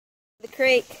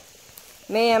creek.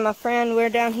 Me and my friend, we're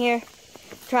down here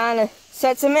trying to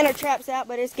set some minnow traps out,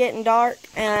 but it's getting dark.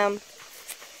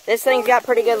 This thing's got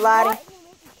pretty good lighting.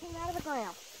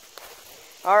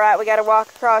 Alright, we gotta walk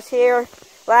across here.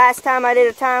 Last time I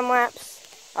did a time lapse.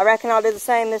 I reckon I'll do the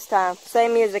same this time.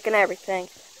 Same music and everything.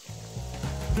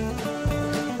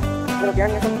 Little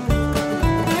Bjorn, you're fine.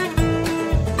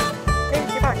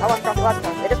 I walked across it last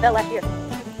time. It just fell last year.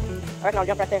 I reckon I'll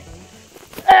jump right there.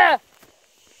 Ah!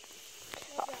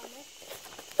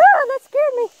 Ah, that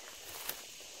scared me.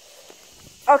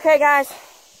 Okay, guys.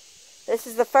 This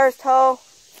is the first hole.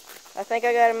 I think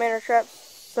I got a minnow trap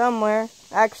somewhere.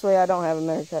 Actually, I don't have a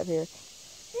minnow trap here.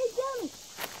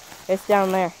 It's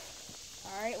down there.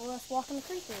 Alright, well, let's walk in the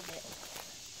creek a little bit.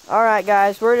 Alright,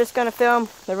 guys. We're just going to film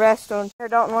the rest on here.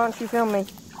 Dalton, why don't you film me?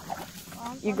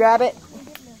 You grab it.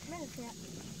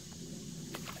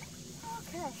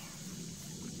 Okay.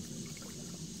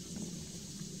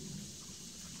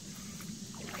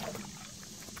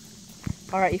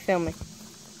 Alright, you film me.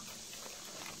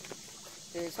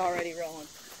 It's already rolling.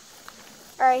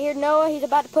 Alright, here Noah, he's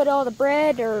about to put all the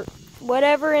bread or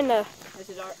whatever in the...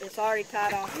 It's already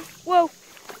tied off. Whoa!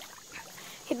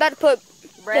 He's about to put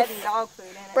bread and dog food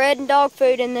in it. Bread and dog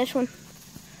food in this one.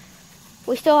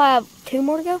 We still have 2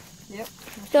 more to go? Yep.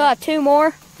 Still have 2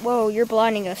 more? Whoa, you're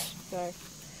blinding us. Sorry.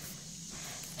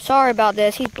 Sorry about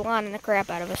this. He's blinding the crap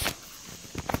out of us.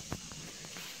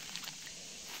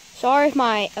 Sorry if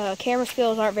my camera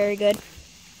skills aren't very good.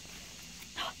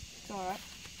 It's alright.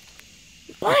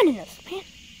 You're blinding us, man.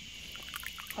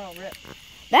 Oh, rip.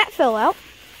 That fell out.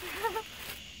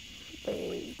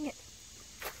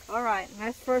 Alright,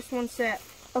 that's the first one set.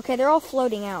 Okay, they're all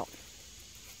floating out.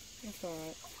 That's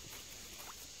alright.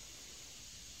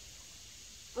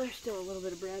 There's still a little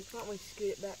bit of bread. Why don't we scoot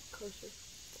it back closer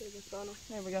to the funnel?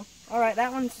 There we go. Alright,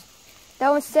 that one's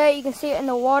set. You can see it in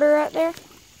the water right there.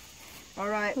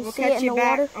 Alright, we'll catch you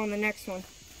back on the next one.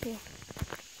 Yeah.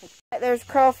 There's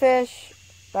crawfish.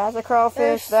 That's a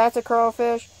crawfish. That's a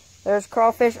crawfish. There's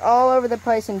crawfish all over the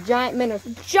place and giant minnows.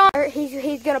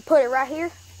 He's gonna put it right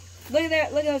here. Look at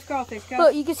that. Look at those crawfish. Go.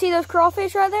 Look, you can see those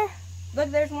crawfish right there? Look,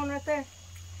 there's one right there.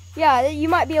 Yeah, you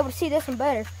might be able to see this one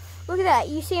better. Look at that.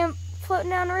 You see him floating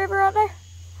down the river out there?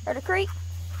 Or the creek?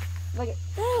 Look at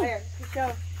there.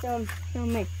 Show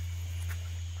me.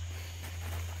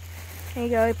 There you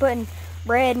go. He's putting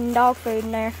bread and dog food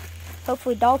in there.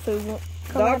 Hopefully dog food won't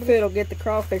come Dog food will get the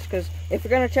crawfish, because if you're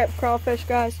going to trap crawfish,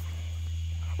 guys,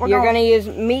 you're going to use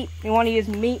meat. You want to use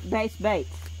meat-based baits,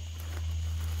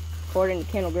 according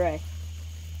to Kendall Gray.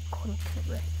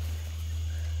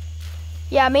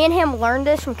 Yeah, me and him learned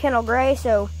this from Kendall Gray,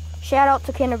 so shout out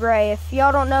to Kendall Gray. If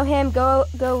y'all don't know him, go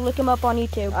look him up on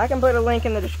YouTube. I can put a link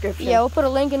in the description. Yeah, we'll put a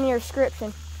link in the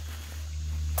description.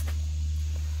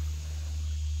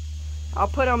 I'll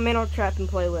put on minnow trapping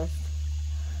playlist.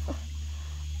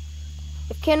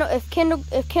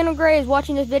 If Kendall Gray is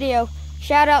watching this video,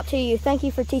 shout out to you. Thank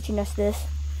you for teaching us this.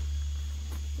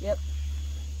 Yep.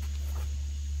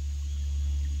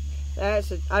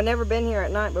 I've never been here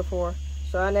at night before,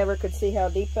 so I never could see how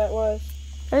deep that was.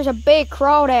 There's a big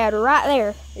crawdad right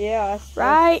there. Yeah.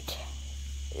 Right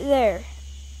there.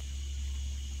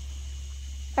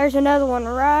 There's another one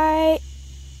right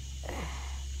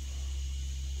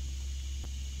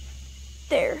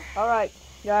there. Alright,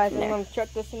 guys, I'm going to chuck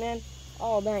this one in.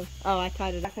 Oh, dang. Oh, I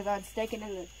tied it up because I'd stake it in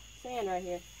the sand right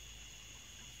here.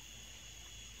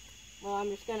 Well, I'm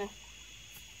just going to...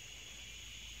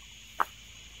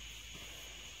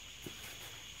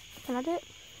 Can I do it?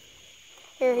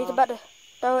 Here, he's about to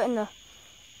throw it in the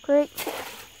creek.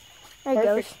 There he goes.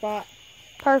 Perfect spot.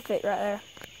 Perfect right there.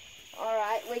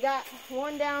 Alright, we got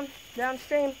one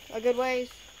downstream a good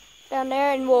ways. Down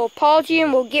there, and we'll pause you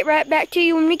and we'll get right back to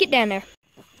you when we get down there.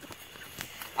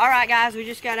 Alright, guys, we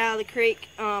just got out of the creek.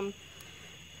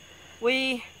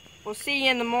 We will see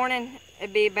you in the morning.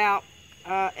 It'd be about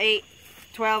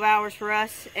 12 hours for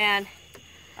us, and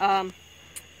then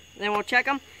we'll check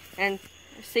them and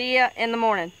see you in the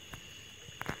morning.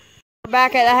 We're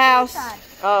back at the house.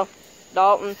 Oh,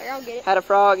 Dalton had a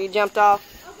frog. He jumped off.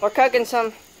 We're cooking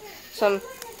some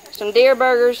deer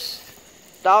burgers.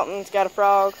 Dalton's got a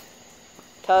frog.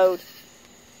 Toad.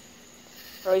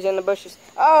 Oh, he's in the bushes.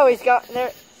 Oh, he's got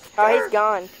there. Oh, he's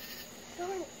gone. Let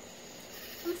me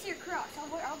see your cross.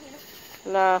 I'll get it.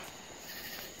 Nah.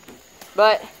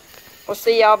 But we'll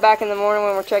see y'all back in the morning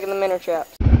when we're checking the minnow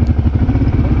traps.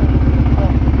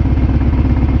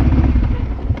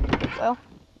 Well,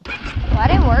 that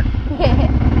didn't work.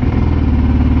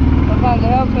 Sometimes it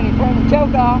helps when you turn the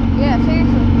choke off. Yeah,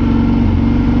 seriously.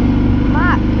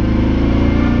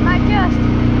 Might just.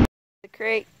 The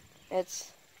creek, it's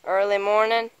early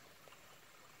morning.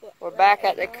 We're back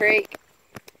at the creek.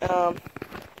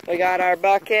 We got our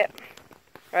bucket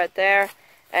right there,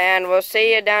 and we'll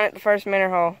see you down at the first minnow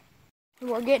hole.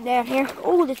 We're getting down here.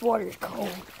 Oh, this water is cold.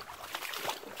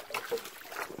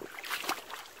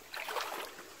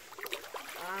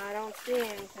 I don't see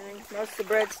anything. Most of the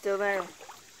bread's still there.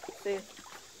 See?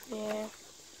 Yeah.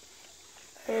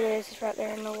 There it is. It's right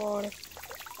there in the water.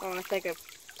 Oh, I think Did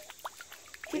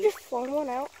you just flown one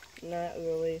out? not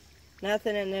really.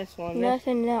 Nothing in this one.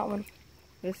 Nothing in that one.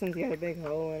 This one's got a big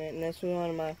hole in it, and this was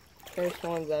one of my first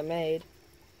ones I made.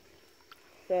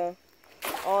 So,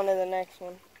 on to the next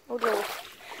one. We'll just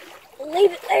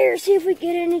leave it there, see if we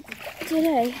get any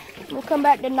today. We'll come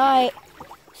back tonight,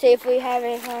 see if we have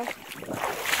anything.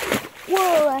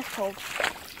 Whoa, that's cold.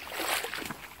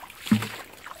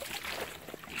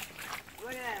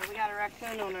 Look at that, we got a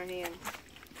raccoon on our hand.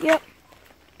 Yep,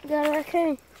 we got a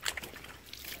raccoon.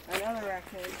 Another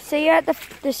raccoon. See you at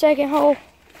the second hole.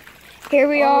 Here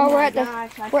we are. We're at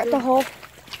the hole.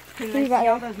 Can you see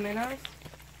all those minnows?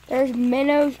 There's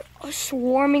minnows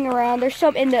swarming around. There's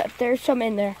some in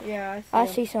there. Yeah, I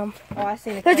see some. Oh, I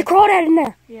see. There's a crawdad in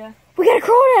there. Yeah. We got a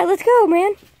crawdad. Let's go,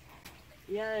 man.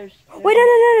 Yeah, there's. Wait,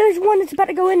 no. There's one that's about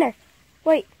to go in there.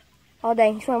 Wait. Oh,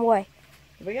 dang. He swam away.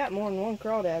 We got more than one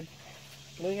crawdad.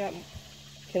 We got.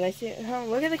 Can they see it? Oh,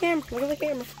 look at the camera. Look at the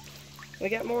camera. We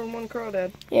got more than one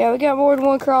crawdad. Yeah, we got more than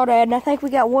one crawdad, and I think we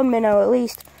got one minnow at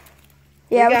least.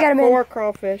 Yeah, we got a minnow. 4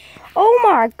 crawfish. Oh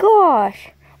my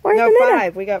gosh. Where's the minnow?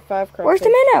 5. We got 5 crawfish. Where's the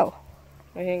minnow?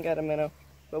 We ain't got a minnow.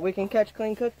 But we can catch,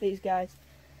 clean, cook these guys.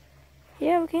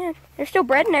 Yeah, we can. There's still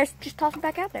bread in there, so just toss it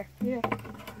back out there. Yeah.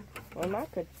 Well, I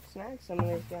might could snag some of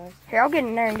these guys. Here, I'll get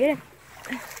in there and get him.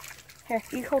 Here,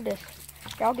 you hold this.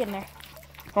 Here, I'll get in there.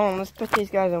 Hold on, let's put these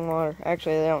guys in water.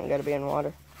 Actually, they don't gotta be in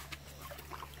water.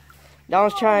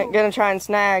 Don's gonna try and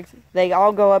snag. They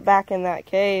all go up back in that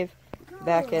cave.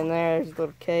 Back in there, there's a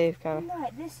little cave kind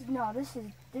of. This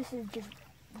is just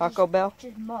Taco Bell?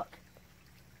 Just muck.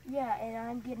 Yeah, and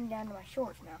I'm getting down to my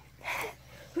shorts now.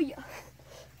 I'm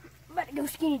about to go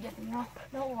skinny dipping, y'all.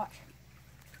 Don't watch.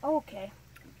 Okay.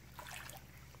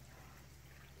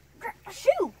 A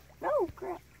shoe! No,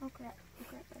 crap. Oh, crap. Oh,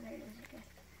 crap. Oh, there it is. Okay.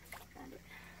 Found it.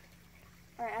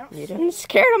 Alright, I don't You didn't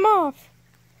scare them off.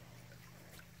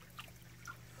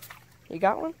 You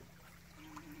got one?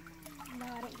 No,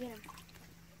 I didn't get him.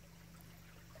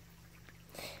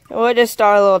 We'll just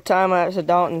start a little time lapse of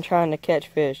Dalton trying to catch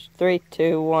fish. 3,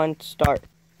 2, 1, start.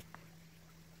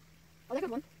 Oh, there's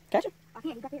one. Catch him. I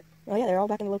can't. He's back here. Oh yeah, they're all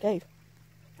back in the little cave.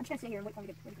 I'm just going to sit here and wait for him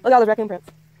to get. Look at all those raccoon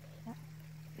prints. I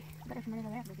bet there's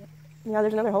another there. Yeah,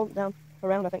 there's another hole down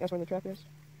around. I think that's where the trap is.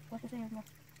 What's this thing?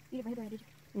 You didn't bring it, did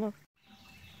you? No.